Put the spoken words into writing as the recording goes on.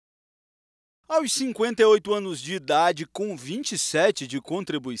Aos 58 anos de idade, com 27 de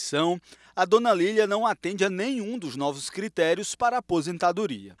contribuição, a dona Lília não atende a nenhum dos novos critérios para a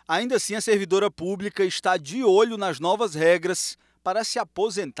aposentadoria. Ainda assim, a servidora pública está de olho nas novas regras para se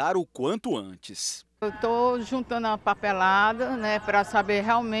aposentar o quanto antes. Eu estou juntando a papelada, para saber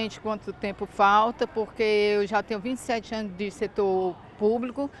realmente quanto tempo falta, porque eu já tenho 27 anos de setor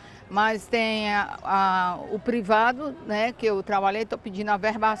público, mas tem o privado, que eu trabalhei, estou pedindo a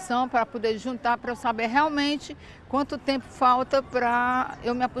verbação para poder juntar, para eu saber realmente quanto tempo falta para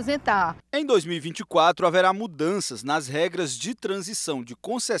eu me aposentar. Em 2024, haverá mudanças nas regras de transição de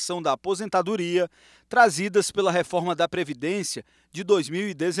concessão da aposentadoria trazidas pela reforma da Previdência de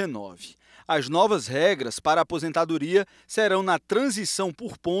 2019. As novas regras para a aposentadoria serão na transição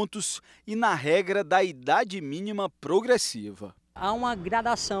por pontos e na regra da idade mínima progressiva. Há uma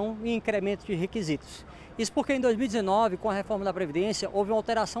gradação e incremento de requisitos. Isso porque em 2019, com a reforma da Previdência, houve uma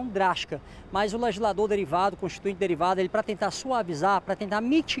alteração drástica, mas o legislador derivado, o constituinte derivado, para tentar suavizar, para tentar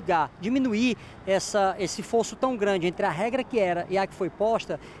mitigar, diminuir esse fosso tão grande entre a regra que era e a que foi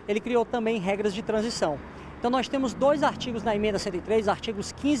posta, ele criou também regras de transição. Então nós temos dois artigos na emenda 103,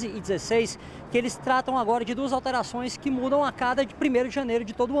 artigos 15 e 16, que eles tratam agora de duas alterações que mudam a cada de 1º de janeiro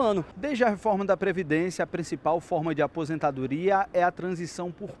de todo ano. Desde a reforma da Previdência, a principal forma de aposentadoria é a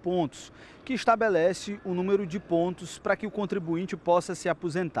transição por pontos, que estabelece o número de pontos para que o contribuinte possa se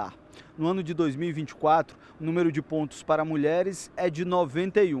aposentar. No ano de 2024, o número de pontos para mulheres é de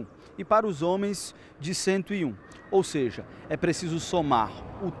 91 e para os homens de 101. Ou seja, é preciso somar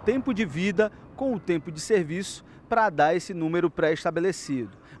o tempo de vida com o tempo de serviço para dar esse número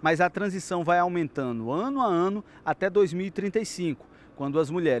pré-estabelecido. Mas a transição vai aumentando ano a ano até 2035, quando as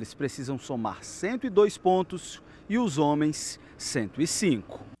mulheres precisam somar 102 pontos e os homens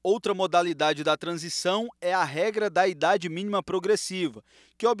 105. Outra modalidade da transição é a regra da idade mínima progressiva,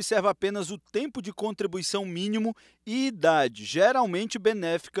 que observa apenas o tempo de contribuição mínimo e idade, geralmente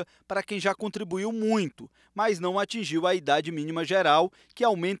benéfica para quem já contribuiu muito, mas não atingiu a idade mínima geral, que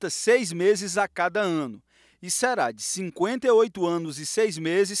aumenta 6 meses a cada ano. E será de 58 anos e 6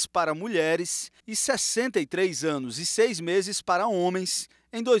 meses para mulheres e 63 anos e 6 meses para homens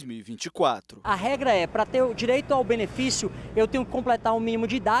em 2024. A regra é, para ter o direito ao benefício, eu tenho que completar um mínimo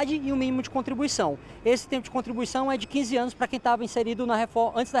de idade e um mínimo de contribuição. Esse tempo de contribuição é de 15 anos para quem estava inserido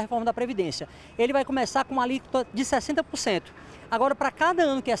antes da reforma da Previdência. Ele vai começar com uma alíquota de 60%. Agora, para cada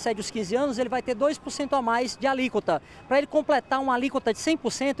ano que excede os 15 anos, ele vai ter 2% a mais de alíquota. Para ele completar uma alíquota de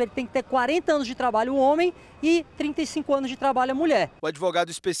 100%, ele tem que ter 40 anos de trabalho o homem e 35 anos de trabalho a mulher. O advogado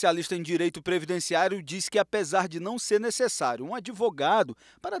especialista em direito previdenciário diz que, apesar de não ser necessário um advogado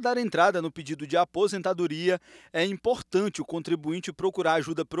para dar entrada no pedido de aposentadoria, é importante o contribuinte procurar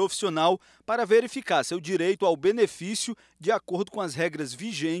ajuda profissional para verificar seu direito ao benefício de acordo com as regras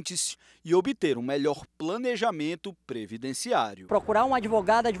vigentes e obter um melhor planejamento previdenciário. Procurar um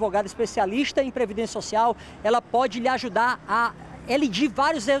advogado especialista em previdência social, ela pode lhe ajudar a elidir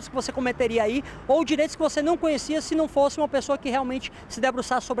vários erros que você cometeria aí ou direitos que você não conhecia se não fosse uma pessoa que realmente se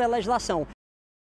debruçar sobre a legislação.